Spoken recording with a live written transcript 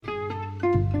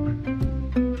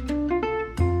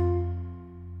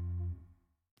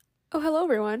Hello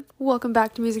everyone. Welcome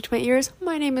back to Music to My Ears.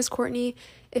 My name is Courtney.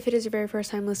 If it is your very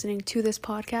first time listening to this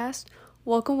podcast,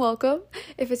 welcome.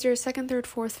 If it's your second, third,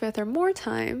 fourth, fifth, or more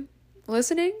time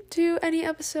listening to any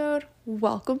episode,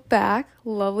 welcome back.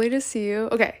 Lovely to see you.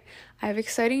 Okay, I have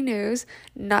exciting news.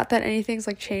 Not that anything's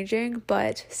changing,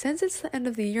 but since it's the end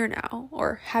of the year now,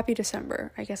 or happy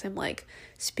December, I guess I'm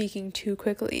speaking too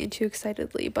quickly and too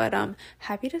excitedly, but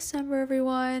happy December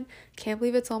everyone. Can't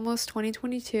believe it's almost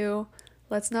 2022.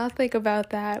 Let's not think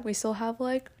about that. We still have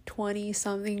 20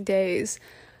 something days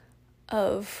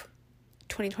of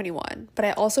 2021, but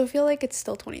I also feel like it's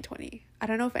still 2020. I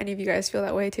don't know if any of you guys feel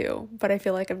that way too, but I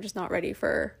feel like I'm just not ready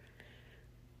for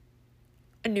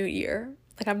a new year.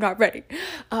 I'm not ready.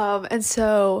 And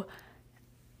so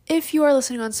if you are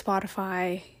listening on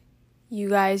Spotify, you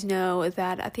guys know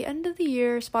that at the end of the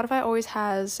year, Spotify always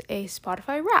has a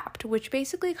Spotify Wrapped, which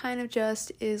basically kind of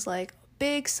just is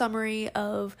big summary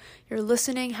of your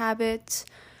listening habits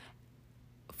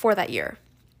for that year.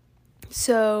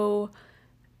 So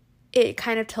it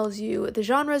kind of tells you the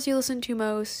genres you listen to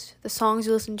most, the songs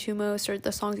you listen to most, or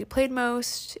the songs you played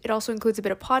most. It also includes a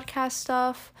bit of podcast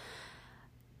stuff.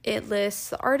 It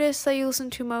lists the artists that you listen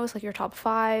to most, your top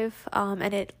 5,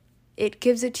 and it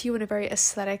gives it to you in a very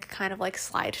aesthetic kind of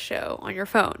slideshow on your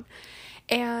phone.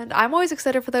 And I'm always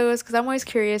excited for those because I'm always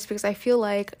curious, because I feel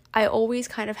like I always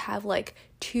kind of have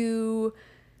two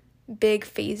big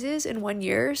phases in one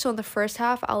year. So in the first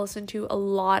half, I'll listen to a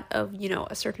lot of,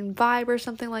 a certain vibe or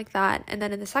something like that. And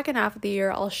then in the second half of the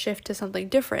year, I'll shift to something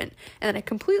different. And then I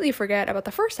completely forget about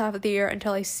the first half of the year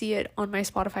until I see it on my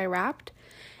Spotify Wrapped.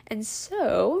 And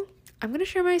so I'm going to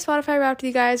share my Spotify Wrapped with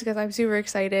you guys because I'm super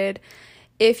excited.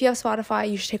 If you have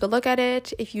Spotify, you should take a look at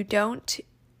it. If you don't,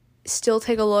 still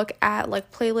take a look at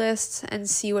playlists and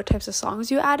see what types of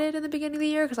songs you added in the beginning of the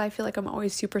year, because I feel I'm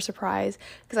always super surprised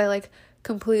because I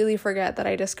completely forget that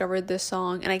I discovered this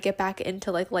song and I get back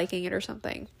into liking it or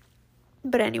something.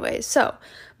 But anyways, so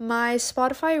my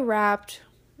Spotify Wrapped,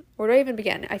 where do I even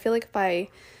begin? I feel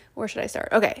where should I start?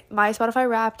 Okay, my Spotify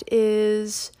Wrapped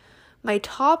is my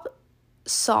top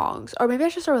songs, or maybe I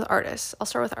should start with artists. I'll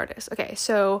start with artists. Okay,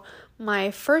 so my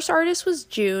first artist was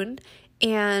June,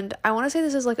 and I want to say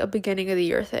this is a beginning of the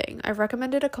year thing. I've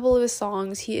recommended a couple of his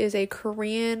songs. He is a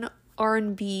Korean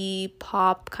R&B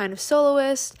pop kind of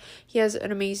soloist. He has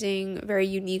an amazing, very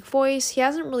unique voice. He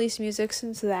hasn't released music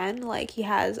since then. He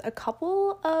has a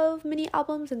couple of mini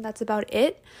albums and that's about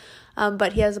it.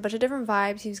 But he has a bunch of different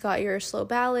vibes. He's got your slow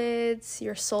ballads,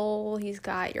 your soul, he's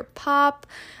got your pop.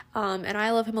 And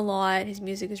I love him a lot. His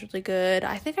music is really good.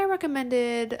 I think I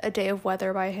recommended A Day of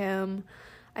Weather by him.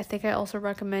 I think I also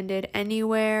recommended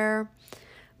Anywhere.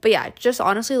 But yeah, just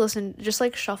honestly listen, just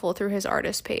shuffle through his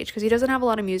artist page because he doesn't have a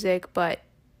lot of music, but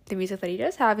the music that he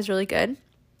does have is really good.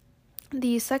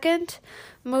 The second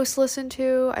most listened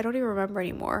to, I don't even remember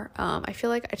anymore. I feel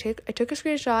like I took a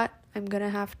screenshot. I'm gonna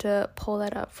have to pull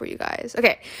that up for you guys.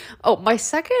 Okay. Oh, my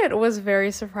second was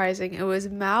very surprising. It was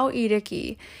Mao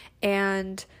Idiki,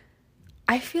 and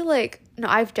I feel no,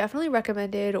 I've definitely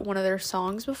recommended one of their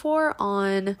songs before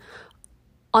on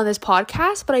this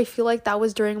podcast, but I feel that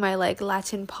was during my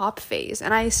Latin pop phase,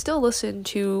 and I still listen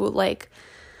to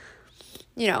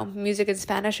music in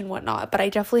Spanish and whatnot, but I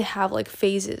definitely have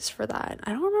phases for that.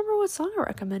 I don't remember what song I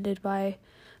recommended by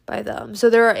them. So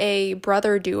they're a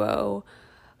brother duo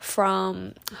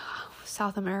from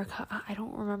South America. I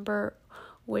don't remember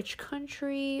which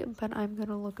country, but I'm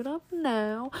gonna look it up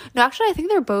now. No, actually I think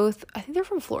they're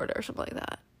from Florida or something like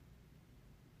that.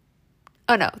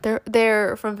 Oh no,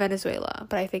 they're from Venezuela,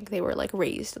 but I think they were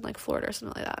raised in Florida or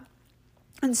something like that.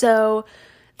 And so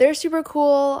they're super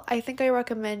cool. I think I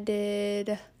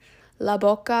recommended La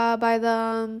Boca by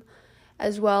them,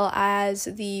 as well as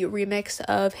the remix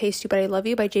of Hey Stupid I Love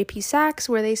You by JP Saxe,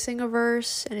 where they sing a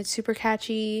verse and it's super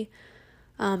catchy.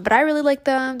 But I really like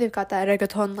them. They've got that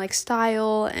reggaeton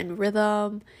style and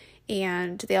rhythm,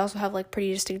 and they also have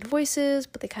pretty distinct voices,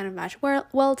 but they kind of match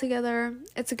well together.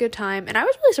 It's a good time, and I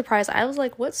was really surprised. I was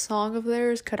what song of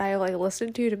theirs could I have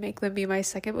listened to make them be my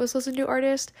second most listened to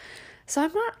artist? So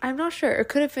I'm not sure. It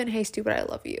could have been Hey Stupid I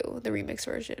Love You, the remix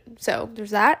version. So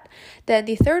there's that. Then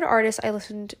the third artist I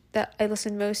listened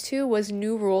most to was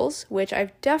New Rules, which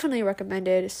I've definitely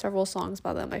recommended several songs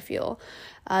by them, I feel.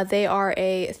 They are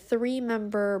a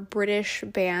 3-member British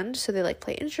band, so they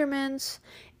play instruments,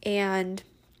 and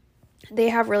they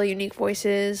have really unique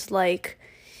voices.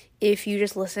 If you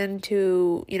just listen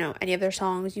to, any of their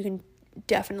songs, you can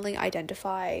definitely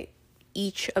identify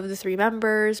each of the 3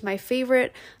 members. My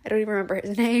favorite, I don't even remember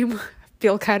his name. I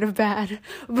feel kind of bad,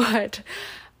 but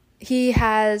he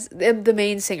has the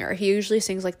main singer. He usually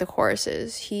sings like the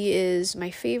choruses. He is my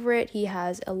favorite. He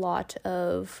has a lot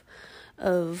of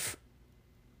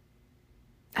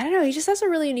I don't know, he just has a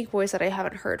really unique voice that I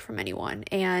haven't heard from anyone.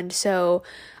 And so,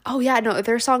 oh yeah, no,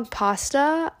 their song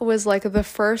Pasta was like the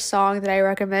first song that I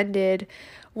recommended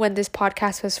when this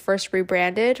podcast was first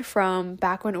rebranded, from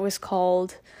back when it was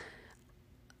called,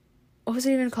 what was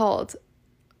it even called?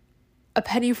 A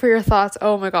Penny for Your Thoughts.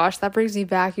 Oh my gosh, that brings me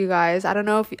back, you guys. I don't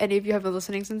know if any of you have been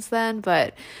listening since then,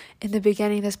 but in the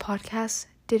beginning, this podcast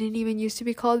didn't even used to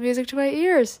be called Music to My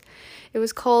Ears. It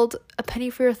was called A Penny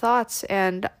for Your Thoughts,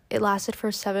 and it lasted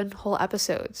for 7 whole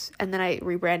episodes. And then I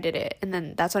rebranded it, and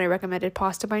then that's when I recommended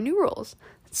Pasta by New Rules.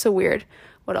 It's so weird.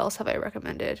 What else have I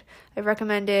recommended? I've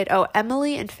recommended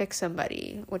Emily and Fix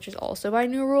Somebody, which is also by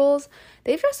New Rules.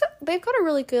 They've got a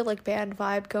really good like band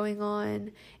vibe going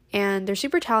on, and they're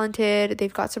super talented.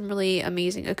 They've got some really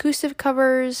amazing acoustic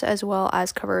covers as well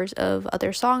as covers of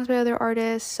other songs by other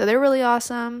artists. So they're really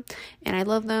awesome, and I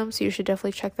love them, so you should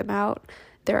definitely check them out.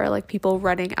 There are like people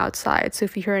running outside, so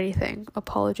if you hear anything,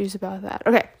 apologies about that.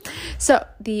 Okay, so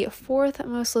the 4th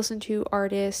most listened to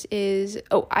artist is,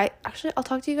 I'll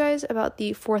talk to you guys about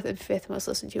the 4th and 5th most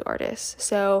listened to artists.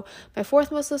 So my 4th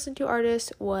most listened to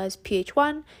artist was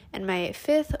PH1, and my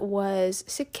 5th was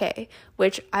Sick K,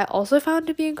 which I also found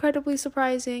to be incredibly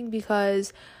surprising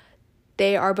because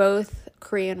they are both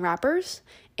Korean rappers.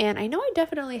 And I know I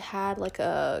definitely had like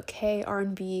a K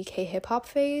R&B, K hip hop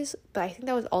phase, but I think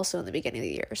that was also in the beginning of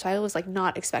the year. So I was like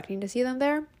not expecting to see them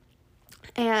there.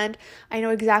 And I know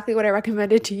exactly what I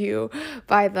recommended to you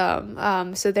by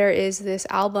them. So there is this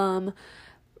album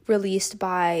released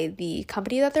by the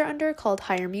company that they're under called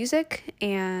Higher Music,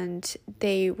 and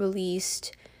they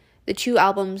released, the 2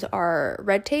 albums are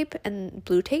Red Tape and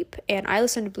Blue Tape, and I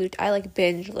like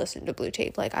binge listen to Blue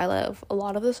Tape. Like I love a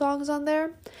lot of the songs on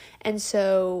there. And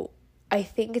so I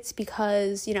think it's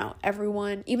because, you know,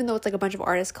 everyone, even though it's like a bunch of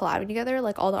artists collabing together,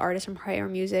 like all the artists from Higher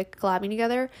Music collabing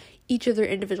together, each of their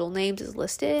individual names is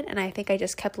listed, and I think I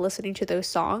just kept listening to those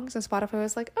songs, and Spotify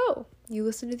was like, oh, you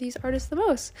listen to these artists the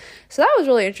most. So that was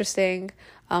really interesting.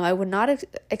 I would not have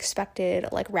expected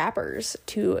like rappers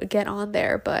to get on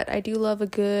there, but I do love a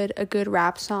good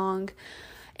rap song.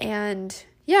 And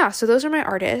yeah, so those are my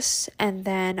artists, and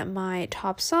then my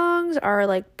top songs are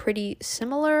like pretty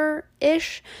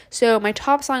similar-ish. So my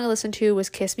top song I listened to was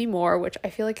Kiss Me More, which I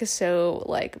feel like is so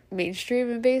like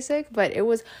mainstream and basic, but I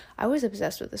was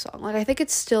obsessed with the song. Like I think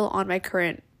it's still on my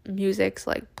current music's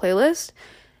like playlist,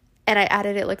 and I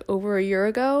added it like over a year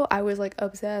ago. I was like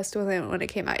obsessed with it when it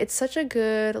came out. It's such a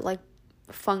good like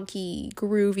funky,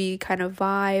 groovy kind of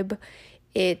vibe.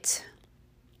 It,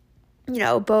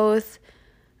 both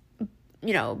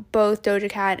Doja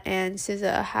Cat and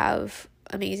SZA have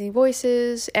amazing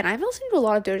voices, and I've listened to a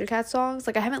lot of Doja Cat songs.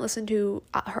 Like I haven't listened to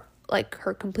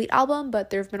her complete album,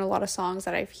 but there have been a lot of songs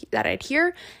that I'd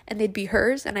hear and they'd be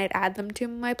hers, and I'd add them to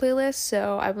my playlist.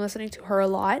 So I've been listening to her a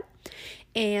lot.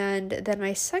 And then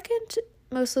my second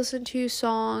most listened to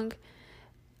song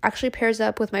actually pairs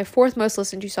up with my 4th most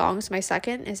listened to songs. My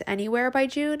second is Anywhere by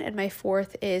June, and my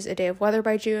 4th is A Day of Weather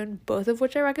by June, both of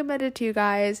which I recommended to you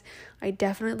guys. I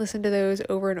definitely listened to those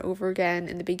over and over again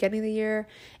in the beginning of the year,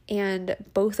 and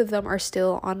both of them are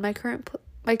still on my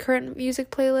current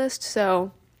music playlist,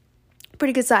 so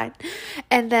pretty good sign.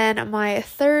 And then my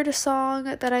 3rd song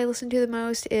that I listen to the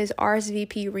most is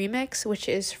RSVP Remix, which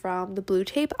is from the Blue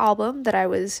Tape album that I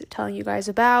was telling you guys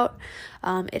about.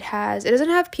 It doesn't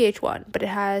have PH1, but it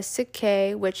has Sick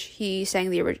K, which he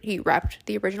rapped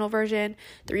the original version.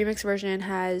 The remix version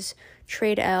has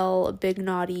Trade L, Big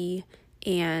Naughty,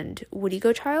 and Woody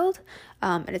Go Child,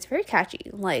 and it's very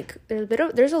catchy. Like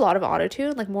there's a lot of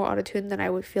autotune, like more autotune than I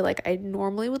would feel like I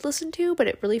normally would listen to, but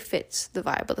it really fits the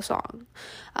vibe of the song.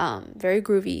 Very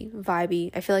groovy, vibey.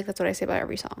 I feel like that's what I say about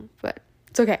every song, but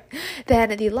it's okay.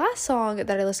 Then the last song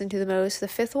that I listened to the most, the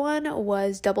 5th one,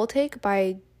 was Double Take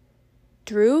by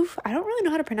Dhruv. I don't really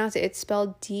know how to pronounce it. It's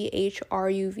spelled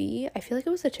Dhruv. I feel like it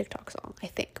was a TikTok song, I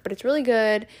think, but it's really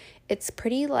good. It's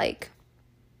pretty like,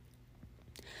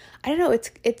 I don't know,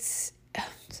 it's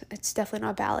definitely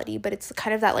not ballady, but it's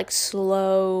kind of that like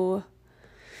slow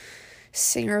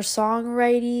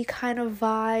singer-songwriter kind of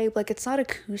vibe. Like it's not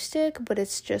acoustic, but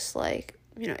it's just like,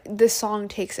 this song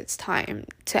takes its time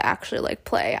to actually like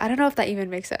play. I don't know if that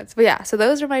even makes sense, but yeah, so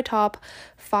those are my top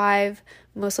 5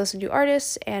 most listened to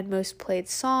artists and most played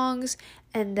songs.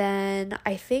 And then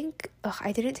I think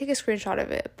I didn't take a screenshot of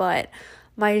it, but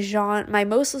my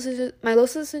most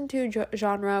listened to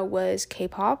genre was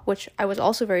K-pop, which I was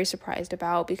also very surprised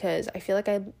about because I feel like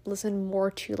I listened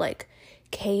more to like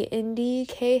K-indie,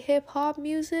 K-hip-hop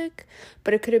music,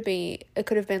 but it could have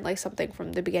been like something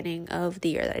from the beginning of the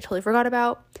year that I totally forgot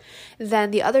about.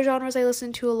 Then the other genres I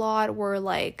listened to a lot were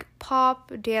like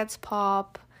pop, dance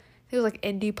pop, it was like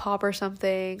indie pop or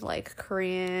something, like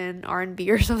Korean R&B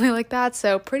or something like that.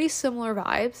 So pretty similar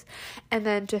vibes. And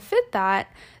then to fit that,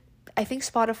 I think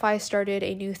Spotify started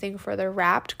a new thing for the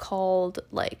Wrapped called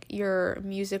like your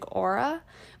music aura,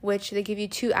 which they give you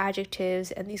 2 adjectives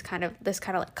and this kind of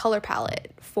like color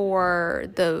palette for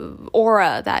the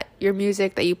aura that your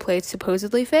music that you played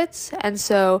supposedly fits. And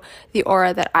so the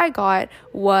aura that I got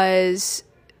was,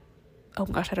 oh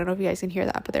my gosh, I don't know if you guys can hear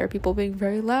that, but there are people being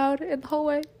very loud in the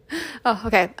hallway. Oh,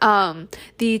 okay.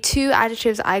 The 2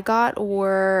 adjectives I got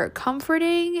were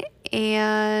comforting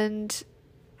and,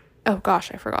 oh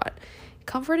gosh, I forgot.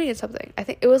 Comforting and something. I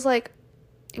think it was like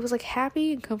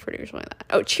happy and comforting or something like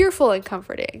that. Oh, cheerful and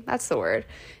comforting. That's the word.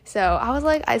 So I was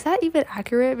like, is that even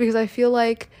accurate? Because I feel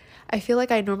like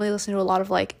I normally listen to a lot of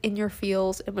like in your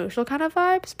feels emotional kind of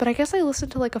vibes, but I guess I listen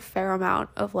to like a fair amount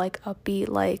of like upbeat,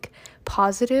 like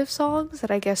positive songs that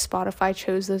I guess Spotify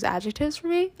chose those adjectives for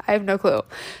me. I have no clue.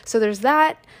 So there's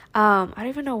that. I don't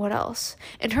even know what else.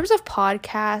 In terms of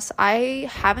podcasts, I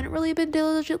haven't really been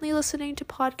diligently listening to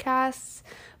podcasts,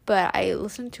 but I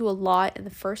listened to a lot in the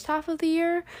first half of the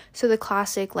year. So the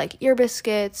classic like Ear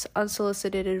Biscuits,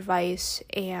 Unsolicited Advice,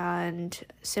 and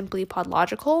Simply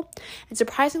Podlogical. And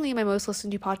surprisingly, my most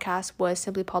listened to podcast was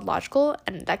Simply Podlogical,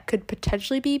 and that could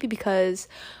potentially be because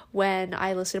when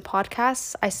I listen to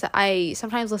podcasts, I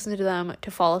sometimes listen to them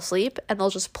to fall asleep, and they'll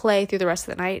just play through the rest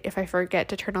of the night if I forget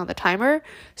to turn on the timer.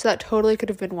 So that totally could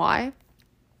have been why.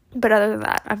 But other than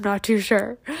that, I'm not too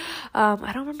sure. I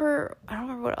don't remember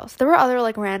what else. There were other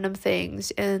like random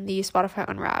things in the Spotify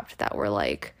Unwrapped that were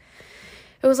like,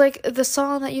 it was like the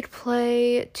song that you'd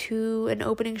play to an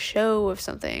opening show of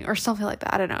something or something like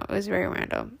that. I don't know. It was very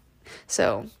random.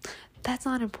 So that's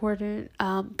not important.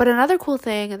 But another cool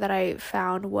thing that I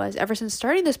found was ever since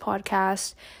starting this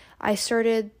podcast, I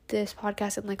started this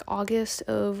podcast in like August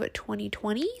of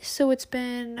 2020. So it's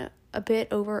been a bit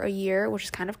over a year, which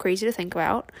is kind of crazy to think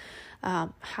about.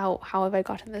 How have I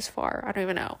gotten this far? I don't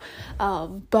even know.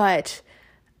 But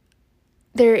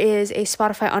there is a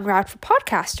Spotify Unwrapped for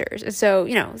podcasters. And so,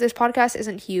 this podcast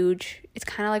isn't huge. It's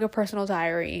kind of like a personal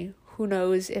diary. Who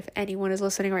knows if anyone is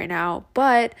listening right now,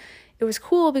 but it was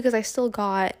cool because I still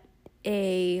got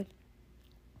a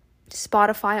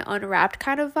Spotify Unwrapped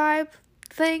kind of vibe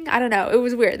thing. I don't know. It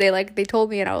was weird. They told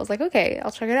me and I was like, okay,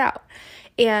 I'll check it out.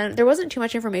 And there wasn't too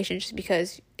much information just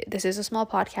because this is a small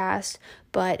podcast,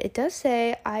 but it does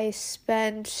say I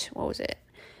spent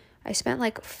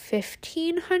like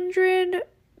 1,500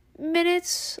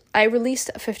 minutes. I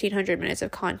released 1,500 minutes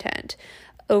of content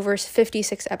over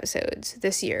 56 episodes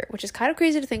this year, which is kind of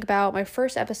crazy to think about. My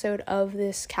first episode of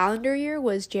this calendar year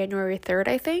was January 3rd,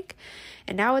 I think.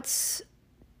 And now it's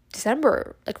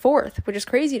December, 4th, which is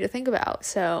crazy to think about.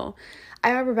 So I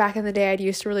remember back in the day, I'd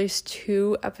used to release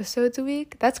 2 episodes a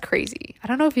week. That's crazy. I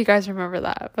don't know if you guys remember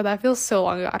that, but that feels so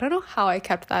long ago. I don't know how I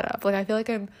kept that up. I feel like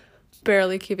I'm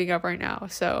barely keeping up right now.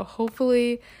 So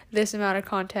hopefully this amount of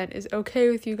content is okay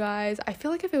with you guys. I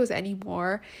feel like if it was any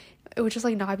more, it would just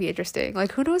not be interesting.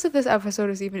 Who knows if this episode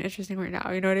is even interesting right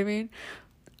now? You know what I mean?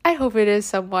 I hope it is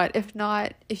somewhat. If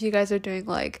not, if you guys are doing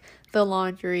the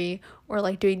laundry or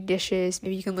doing dishes,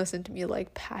 maybe you can listen to me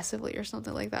passively or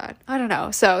something like that. I don't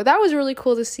know. So that was really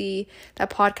cool to see that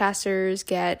podcasters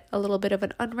get a little bit of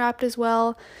an Unwrapped as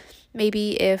well.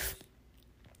 Maybe if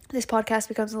this podcast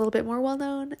becomes a little bit more well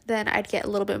known, then I'd get a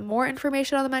little bit more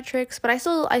information on the metrics, but I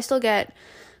still get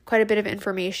quite a bit of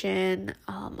information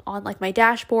on my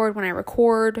dashboard when I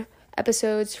record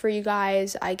episodes for you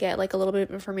guys. I get a little bit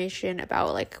of information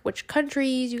about which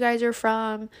countries you guys are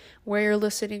from, where you're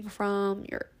listening from,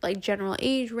 your general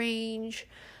age range,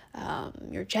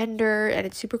 your gender, and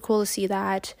it's super cool to see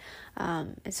that.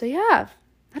 And so yeah,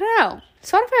 I don't know.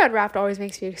 Spotify Unwrapped always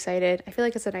makes me excited. I feel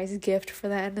like it's a nice gift for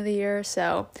the end of the year.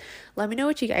 So let me know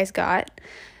what you guys got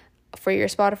for your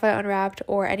Spotify Unwrapped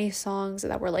or any songs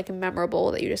that were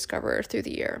memorable that you discovered through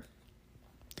the year.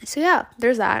 So yeah,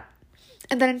 there's that.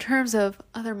 And then in terms of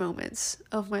other moments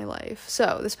of my life,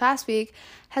 so this past week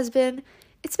it's been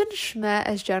schmeh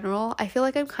as general. I feel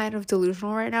like I'm kind of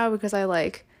delusional right now because I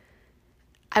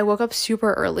woke up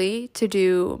super early to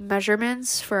do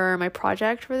measurements for my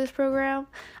project for this program.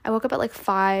 I woke up at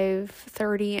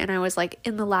 5:30 and I was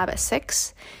in the lab at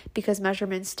 6 because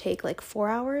measurements take 4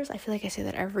 hours. I feel like I say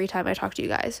that every time I talk to you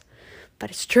guys, but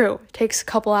it's true. It takes a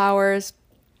couple hours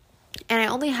and I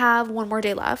only have one more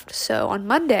day left. So on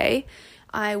Monday,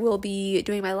 I will be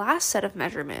doing my last set of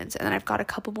measurements, and then I've got a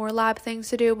couple more lab things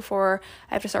to do before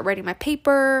I have to start writing my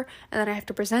paper, and then I have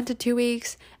to present in 2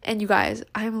 weeks. And you guys,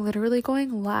 I'm literally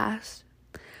going last.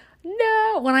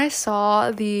 No, when I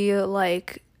saw the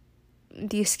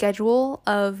schedule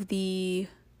of the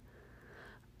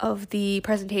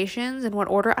presentations in what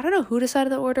order, I don't know who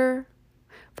decided the order,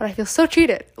 but I feel so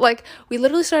cheated. Like, we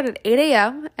literally started at 8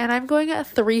 a.m. and I'm going at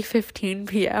 3:15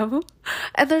 p.m.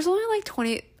 And there's only like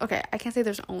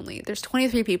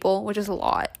 23 people, which is a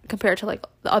lot compared to like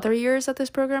the other years that this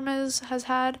program has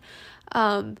had.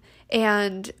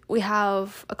 And we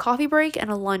have a coffee break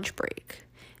and a lunch break.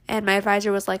 And my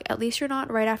advisor was like, at least you're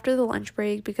not right after the lunch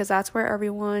break, because that's where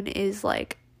everyone is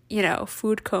like,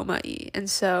 food coma-y. And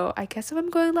so I guess if I'm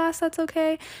going last, that's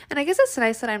okay. And I guess it's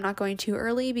nice that I'm not going too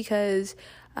early, because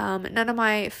none of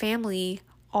my family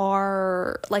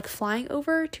are like flying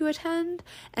over to attend.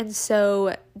 And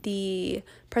so the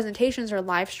presentations are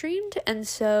live streamed. And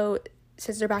so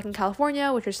since they're back in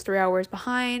California, which is 3 hours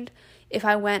behind, if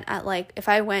I went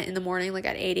in the morning, like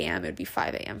at 8 a.m., it would be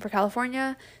 5 a.m. for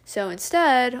California. So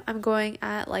instead, I'm going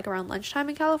at like around lunchtime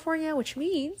in California, which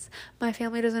means my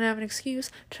family doesn't have an excuse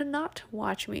to not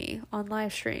watch me on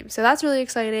live stream. So that's really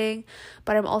exciting,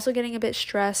 but I'm also getting a bit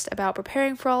stressed about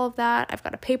preparing for all of that. I've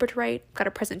got a paper to write, I've got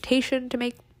a presentation to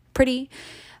make pretty.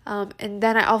 And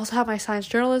then I also have my science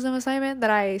journalism assignment that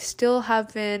I still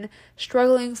have been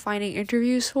struggling finding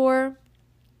interviews for.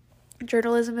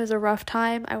 Journalism is a rough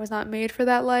time. I was not made for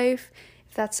that life.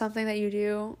 If that's something that you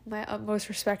do, my utmost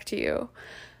respect to you.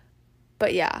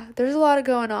 But yeah, there's a lot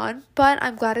going on, but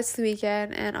I'm glad it's the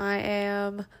weekend, and I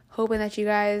am hoping that you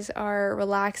guys are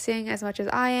relaxing as much as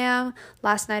I am.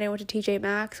 Last night I went to TJ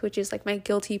Maxx, which is like my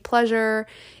guilty pleasure.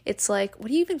 It's like, what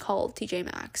do you even call TJ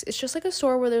Maxx? It's just like a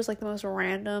store where there's like the most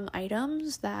random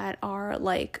items that are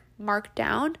like marked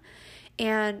down.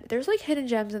 And there's like hidden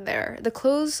gems in there. The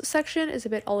clothes section is a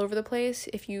bit all over the place.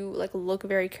 If you like look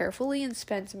very carefully and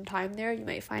spend some time there, you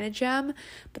might find a gem.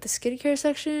 But the skincare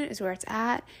section is where it's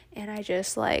at. And I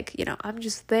just like, I'm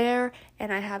just there,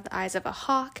 and I have the eyes of a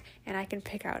hawk, and I can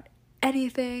pick out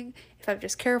anything if I'm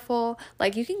just careful.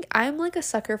 Like, I'm like a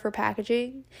sucker for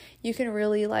packaging. You can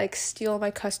really like steal my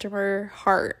customer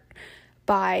heart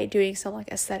by doing some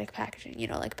like aesthetic packaging,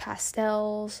 like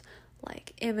pastels,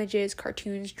 like images,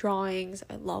 cartoons, drawings.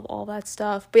 I love all that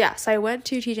stuff. But yeah, so I went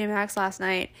to TJ Maxx last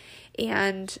night,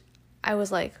 and I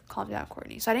was like, calm down,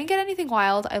 Courtney. So I didn't get anything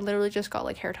wild. I literally just got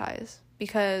like hair ties,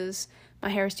 because my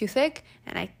hair is too thick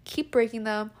and I keep breaking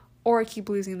them, or I keep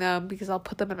losing them because I'll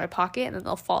put them in my pocket and then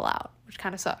they'll fall out, which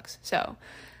kind of sucks. So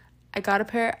I got a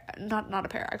pair, not a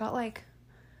pair. I got like,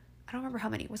 I don't remember how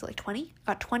many. Was it like 20?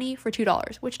 I got 20 for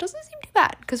 $2, which doesn't seem too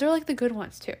bad, because they're like the good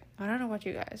ones too. I don't know about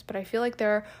you guys, but I feel like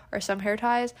there are some hair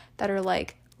ties that are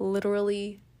like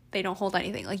literally, they don't hold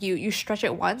anything. Like you stretch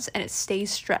it once and it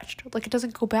stays stretched. Like, it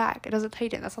doesn't go back. It doesn't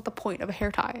tighten. That's not the point of a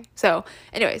hair tie. So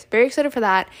anyways, very excited for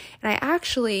that. And I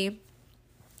actually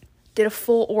did a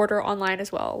full order online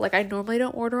as well. Like, I normally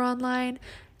don't order online.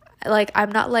 Like,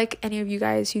 I'm not like any of you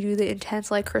guys who do the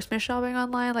intense like Christmas shopping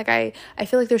online. Like, I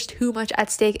feel like there's too much at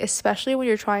stake, especially when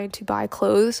you're trying to buy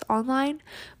clothes online.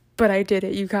 But I did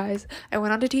it, you guys. I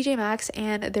went on to TJ Maxx,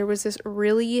 and there was this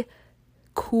really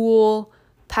cool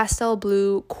pastel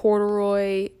blue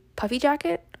corduroy puffy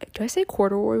jacket. Do I say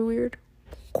corduroy weird?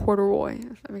 Corduroy.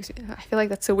 That makes me, I feel like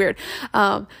that's so weird.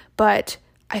 But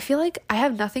I feel like I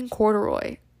have nothing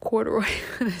corduroy.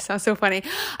 This sounds so funny.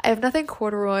 I have nothing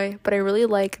corduroy, but I really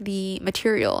like the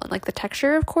material and like the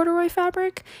texture of corduroy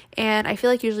fabric. And I feel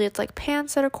like usually it's like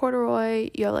pants that are corduroy,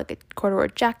 you have like a corduroy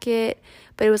jacket,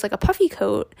 but it was like a puffy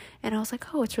coat, and I was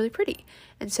like, oh, it's really pretty.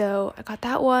 And so I got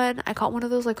that one. I got one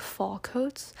of those like fall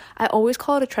coats. I always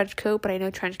call it a trench coat, but I know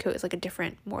trench coat is like a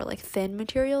different, more like thin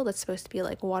material that's supposed to be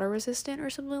like water resistant or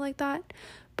something like that.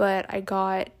 But I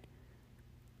got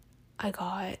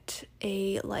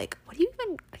a like, what do you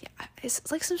even,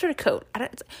 it's like some sort of coat.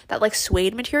 It's that like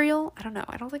suede material. I don't know.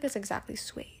 I don't think it's exactly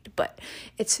suede, but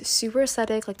it's super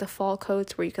aesthetic, like the fall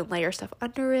coats where you can layer stuff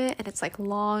under it, and it's like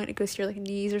long and it goes to your like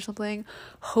knees or something.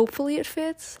 Hopefully it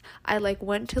fits. I like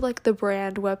went to like the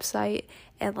brand website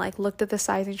and like looked at the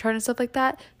sizing chart and stuff like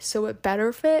that, so it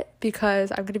better fit,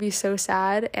 because I'm gonna be so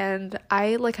sad. And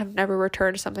I like have never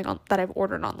returned something that I've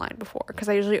ordered online before, because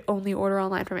I usually only order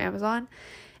online from Amazon,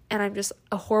 and I'm just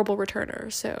a horrible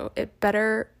returner. So it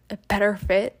better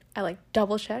fit. I like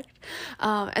double checked.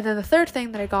 And then the third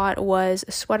thing that I got was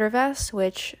a sweater vest,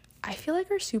 which I feel like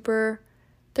they're super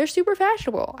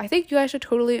fashionable. I think you guys should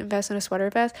totally invest in a sweater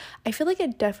vest. I feel like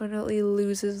it definitely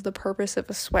loses the purpose of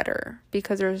a sweater,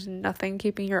 because there's nothing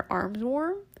keeping your arms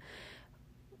warm.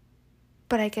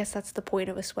 but I guess that's the point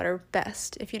of a sweater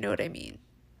vest, if you know what I mean.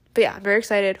 But yeah, I'm very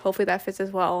excited. Hopefully that fits as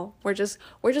well. We're just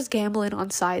gambling on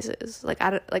sizes. I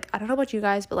don't know about you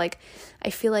guys, but like I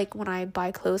feel like when I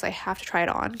buy clothes, I have to try it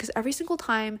on, because every single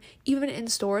time, even in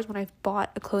stores when I've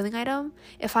bought a clothing item,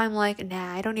 if I'm like,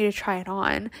 nah, I don't need to try it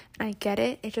on, and I get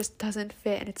it, it just doesn't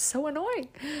fit, and it's so annoying.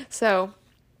 So,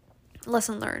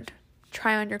 lesson learned.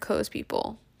 Try on your clothes,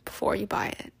 people, before you buy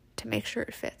it, to make sure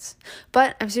it fits.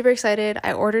 But I'm super excited.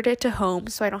 I ordered it to home,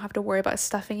 so I don't have to worry about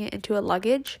stuffing it into a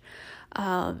luggage.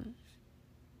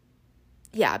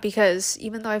 Yeah, because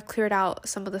even though I've cleared out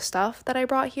some of the stuff that I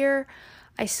brought here,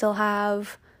 I still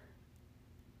have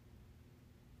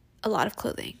a lot of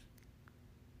clothing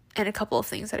and a couple of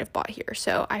things that I've bought here.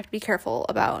 So I have to be careful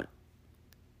about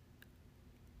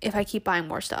if I keep buying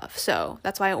more stuff. So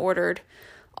that's why I ordered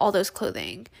all those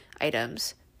clothing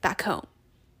items back home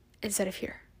instead of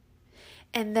here.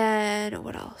 And then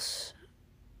what else?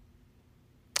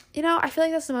 I feel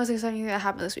like that's the most exciting thing that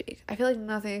happened this week. I feel like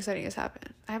nothing exciting has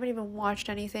happened. I haven't even watched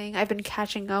anything. I've been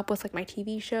catching up with like my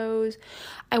TV shows.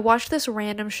 I watched this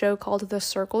random show called The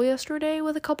Circle yesterday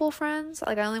with a couple of friends.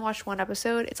 Like I only watched one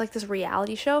episode. It's like this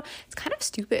reality show. It's kind of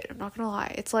stupid, I'm not gonna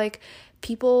lie. It's like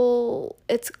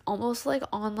it's almost like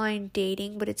online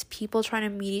dating, but it's people trying to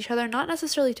meet each other, not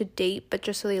necessarily to date, but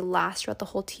just so they last throughout the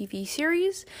whole TV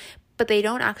series. But they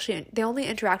only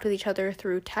interact with each other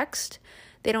through text.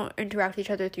 They don't interact with each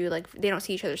other through, like, they don't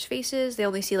see each other's faces. They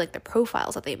only see, like, the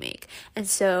profiles that they make. And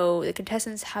so the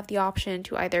contestants have the option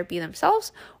to either be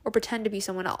themselves or pretend to be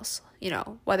someone else,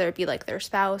 whether it be, like, their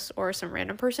spouse or some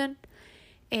random person.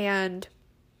 And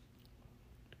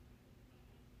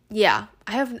yeah,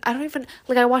 I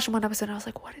watched one episode and I was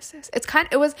like, what is this?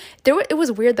 It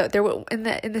was weird though. There were in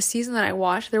the season that I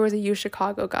watched, there was a U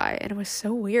Chicago guy, and it was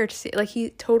so weird to see. Like he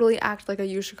totally acted like a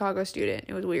U Chicago student.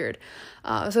 It was weird.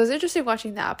 So it was interesting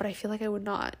watching that, but I feel like I would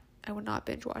not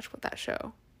binge watch with that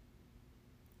show.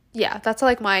 Yeah, that's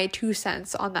like my 2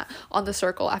 cents on The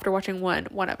Circle after watching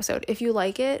one episode. If you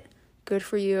like it, good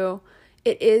for you.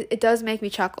 It does make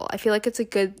me chuckle. I feel like it's a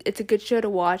good show to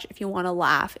watch if you want to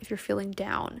laugh, if you're feeling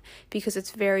down, because it's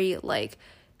very like,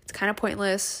 it's kind of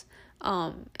pointless,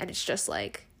 and it's just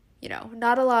like,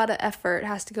 not a lot of effort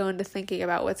has to go into thinking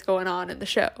about what's going on in the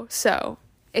show. So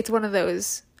it's one of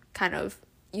those kind of,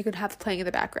 you can have playing in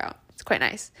the background. It's quite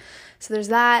nice. So there's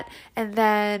that. And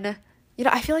then,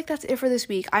 I feel like that's it for this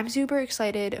week. I'm super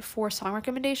excited for song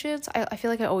recommendations. I feel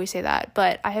like I always say that,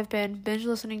 but I have been binge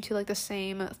listening to like the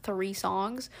same 3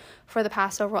 songs for the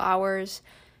past several hours,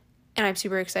 and I'm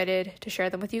super excited to share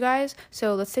them with you guys.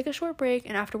 So let's take a short break,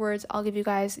 and afterwards I'll give you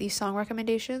guys these song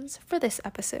recommendations for this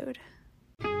episode.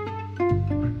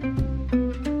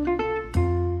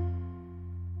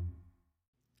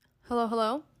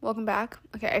 Hello. Welcome back.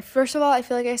 Okay, first of all, I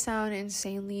feel like I sound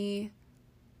insanely,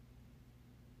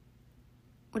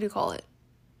 what do you call it?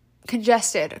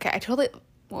 Congested. Okay,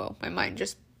 my mind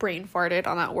just brain farted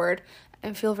on that word.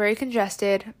 I feel very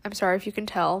congested. I'm sorry if you can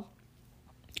tell.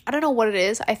 I don't know what it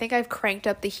is. I think I've cranked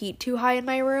up the heat too high in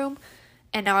my room,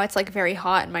 and now it's like very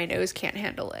hot and my nose can't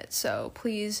handle it. So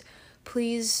please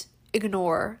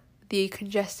ignore the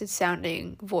congested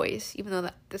sounding voice, even though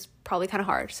that's probably kind of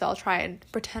hard. So I'll try and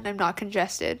pretend I'm not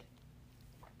congested.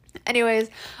 Anyways,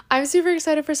 I'm super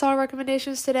excited for song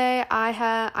recommendations today.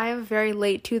 I am very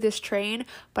late to this train,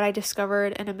 but I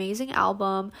discovered an amazing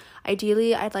album.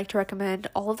 Ideally, I'd like to recommend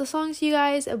all of the songs to you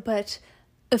guys, but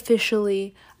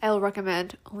officially, I will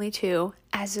recommend only 2,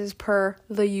 as is per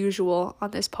the usual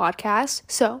on this podcast.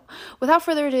 So, without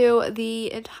further ado,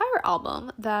 the entire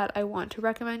album that I want to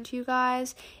recommend to you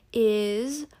guys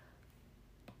is...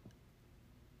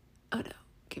 Oh no,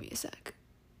 give me a sec.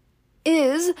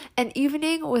 Is An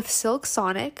Evening with Silk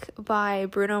Sonic by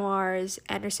Bruno Mars,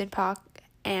 Anderson .Paak,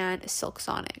 and Silk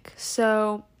Sonic.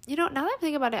 So, now that I'm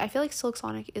thinking about it, I feel like Silk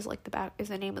Sonic is like is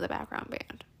the name of the background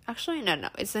band. Actually, no,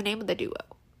 it's the name of the duo.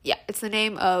 Yeah, it's the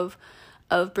name of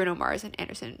Bruno Mars and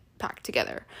Anderson .Paak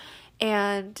together.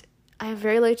 And I'm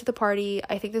very late to the party.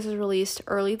 I think this was released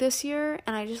early this year,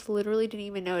 and I just literally didn't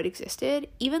even know it existed,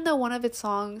 even though one of its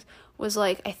songs was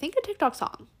like, I think a TikTok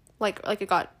song.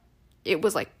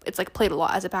 It's played a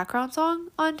lot as a background song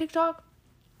on TikTok.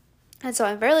 And so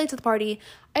I'm very late to the party.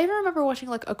 I even remember watching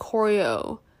like a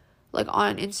choreo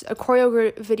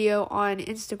video on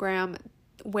Instagram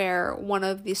where one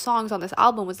of the songs on this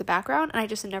album was the background, and I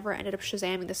just never ended up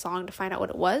Shazamming the song to find out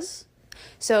what it was.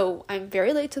 So I'm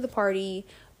very late to the party,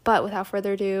 but without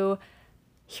further ado,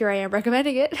 here I am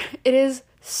recommending it. It is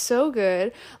so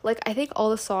good. Like, I think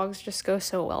all the songs just go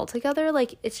so well together.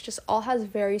 Like, it's just all has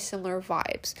very similar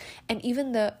vibes. And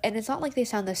it's not like they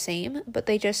sound the same, but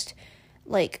they just,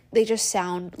 like they just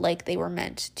sound like they were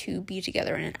meant to be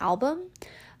together in an album.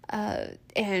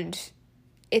 And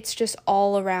it's just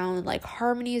all around like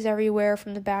harmonies everywhere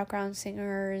from the background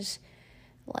singers,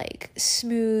 like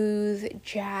smooth,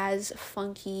 jazz,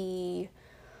 funky,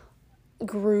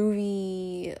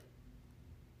 groovy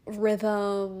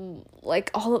rhythm, like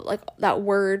all of, like that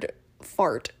word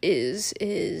fart is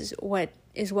what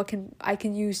I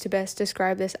can use to best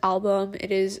describe this album.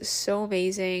 It is so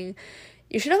amazing.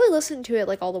 You should definitely listen to it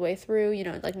like all the way through, you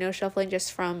know, like no shuffling,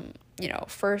 just from, you know,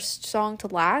 first song to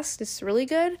last. It's really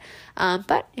good.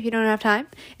 But if you don't have time,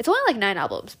 it's only like 9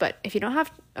 albums, but if you don't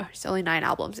have, it's only 9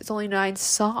 albums, it's only 9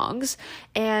 songs.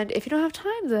 And if you don't have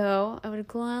time though, I would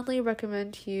gladly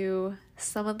recommend to you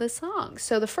some of the songs.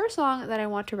 So the first song that I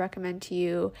want to recommend to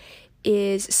you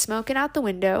is Smoking Out the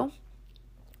Window,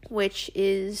 which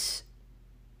is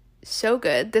so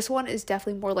good. This one is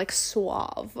definitely more like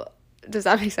suave, does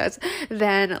that make sense,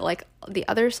 than like the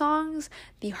other songs.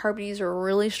 The harmonies are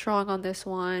really strong on this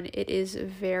one. It is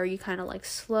very kind of like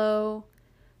slow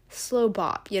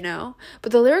bop, you know,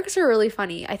 but the lyrics are really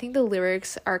funny. I think the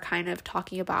lyrics are kind of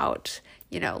talking about,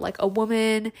 you know, like a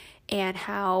woman and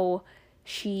how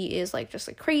she is like just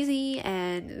like crazy,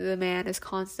 and the man is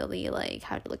constantly like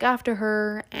how to look after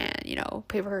her and, you know,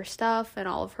 pay for her stuff and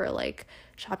all of her like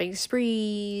shopping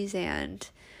sprees and,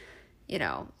 you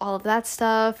know, all of that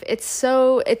stuff. It's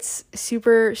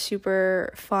super,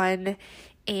 super fun.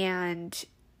 And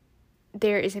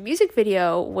there is a music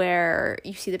video where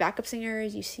you see the backup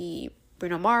singers, you see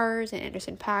Bruno Mars and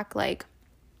Anderson .Paak like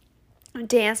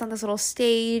dance on this little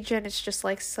stage, and it's just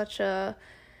like such a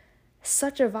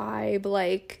vibe.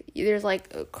 Like there's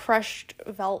like crushed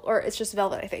velvet, or it's just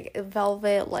velvet, I think,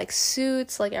 velvet like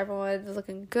suits, like everyone's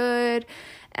looking good,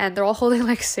 and they're all holding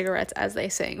like cigarettes as they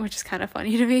sing, which is kind of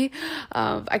funny to me.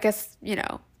 I guess, you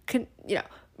know,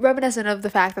 reminiscent of the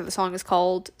fact that the song is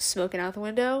called Smoking Out the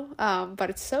Window. But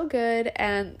it's so good.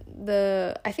 And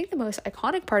I think the most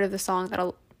iconic part of the song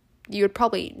that you would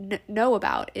probably know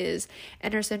about is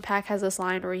Anderson .Paak has this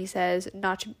line where he says,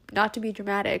 not to be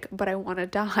dramatic, but I want to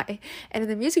die. And in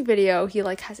the music video, he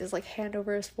like has his like hand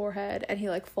over his forehead and he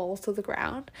like falls to the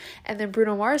ground, and then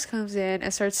Bruno Mars comes in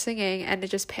and starts singing, and it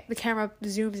just the camera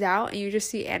zooms out and you just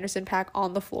see Anderson .Paak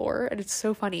on the floor, and it's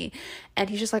so funny. And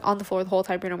he's just like on the floor the whole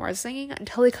time Bruno Mars is singing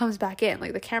until he comes back in.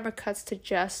 Like the camera cuts to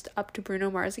just up to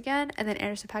Bruno Mars again, and then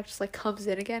Anderson .Paak just like comes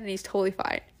in again and he's totally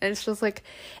fine. And it's just like,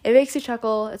 it makes you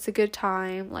chuckle. It's a good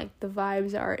time. Like the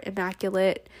vibes are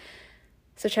immaculate.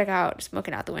 So check out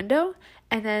Smoking Out the Window.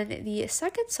 And then the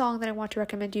second song that I want to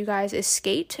recommend to you guys is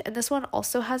Skate, and this one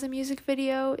also has a music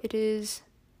video. It is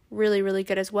really, really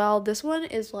good as well. This one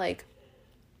is like,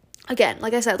 again,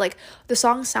 like I said, like the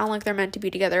songs sound like they're meant to be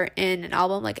together in an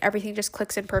album. Like everything just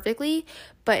clicks in perfectly.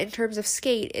 But in terms of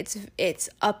Skate, it's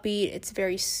upbeat, it's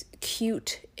very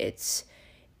cute, it's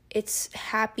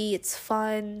happy, it's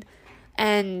fun.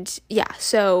 And yeah,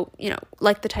 so, you know,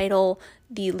 like the title,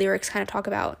 the lyrics kind of talk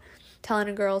about telling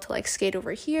a girl to like skate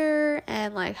over here,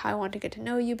 and like how I want to get to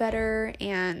know you better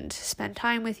and spend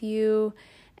time with you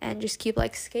and just keep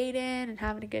like skating and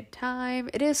having a good time.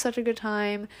 It is such a good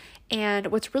time. And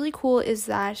what's really cool is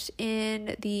that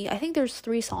I think there's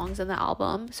 3 songs in the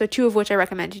album, so 2 of which I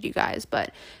recommended you guys,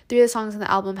 but 3 of the songs in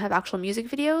the album have actual music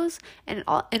videos, and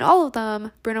in all of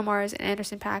them, Bruno Mars and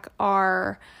Anderson .Paak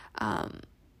are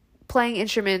playing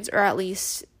instruments, or at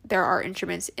least there are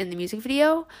instruments in the music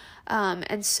video.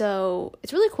 And so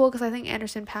it's really cool because I think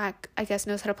Anderson .Paak, I guess,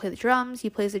 knows how to play the drums. He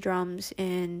plays the drums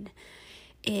in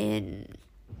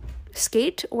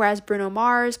Skate, whereas Bruno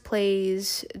Mars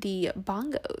plays the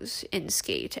bongos in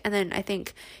Skate. And then I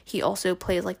think he also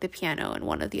plays like the piano in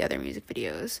one of the other music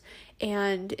videos.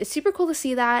 And it's super cool to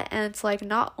see that. And it's like,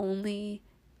 not only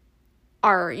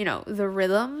are, you know, the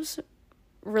rhythms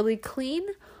really clean,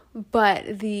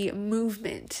 but the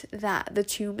movement that the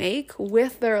two make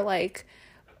with their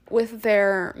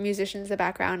musicians in the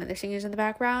background and their singers in the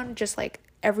background, just like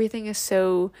everything is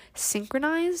so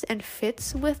synchronized and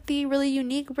fits with the really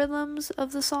unique rhythms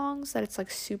of the songs that it's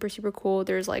like super, super cool.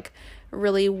 There's like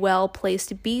really well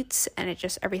placed beats, and it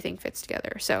just, everything fits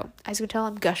together. So as you can tell,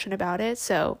 I'm gushing about it.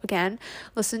 So again,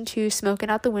 listen to Smoking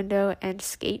Out the Window and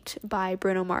Skate by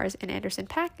Bruno Mars and Anderson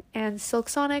 .Paak and Silk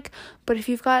Sonic. But if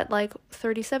you've got like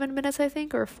 37 minutes, I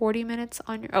think, or 40 minutes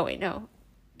on your,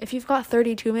 if you've got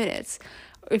 32 minutes,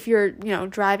 if you're, you know,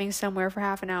 driving somewhere for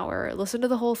half an hour, listen to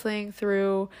the whole thing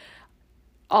through.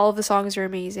 All of the songs are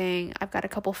amazing. I've got a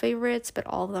couple favorites, but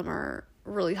all of them are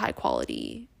really high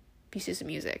quality pieces of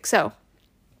music. So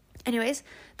Anyways,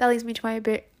 that leads me to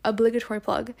my obligatory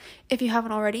plug. If you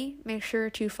haven't already, make sure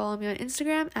to follow me on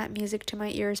Instagram at Music to My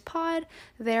Ears Pod.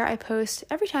 There I post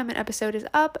every time an episode is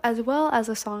up, as well as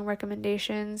the song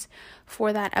recommendations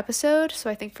for that episode. So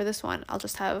I think for this one, I'll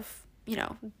just have,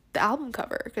 the album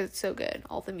cover because it's so good,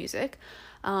 all the music.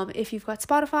 If you've got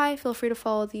Spotify, feel free to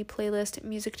follow the playlist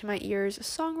Music to My Ears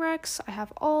Song Recs. I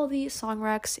have all the song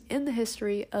recs in the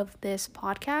history of this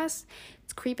podcast.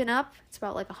 It's creeping up. It's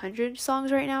about 100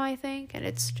 songs right now, I think, and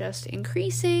it's just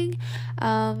increasing.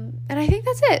 And I think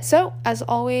that's it. So, as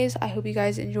always, I hope you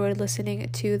guys enjoyed listening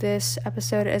to this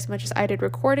episode as much as I did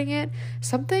recording it.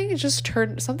 Something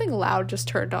loud just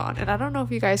turned on, and I don't know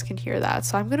if you guys can hear that.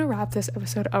 So I'm gonna wrap this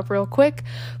episode up real quick.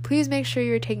 Please make sure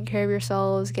you're taking care of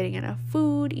yourselves, getting enough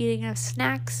food, eating enough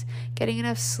snacks, getting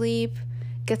enough sleep.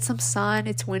 Get some sun.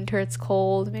 It's winter, it's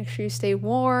cold. Make sure you stay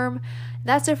warm.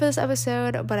 That's it for this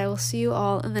episode, but I will see you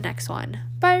all in the next one.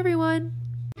 Bye, everyone.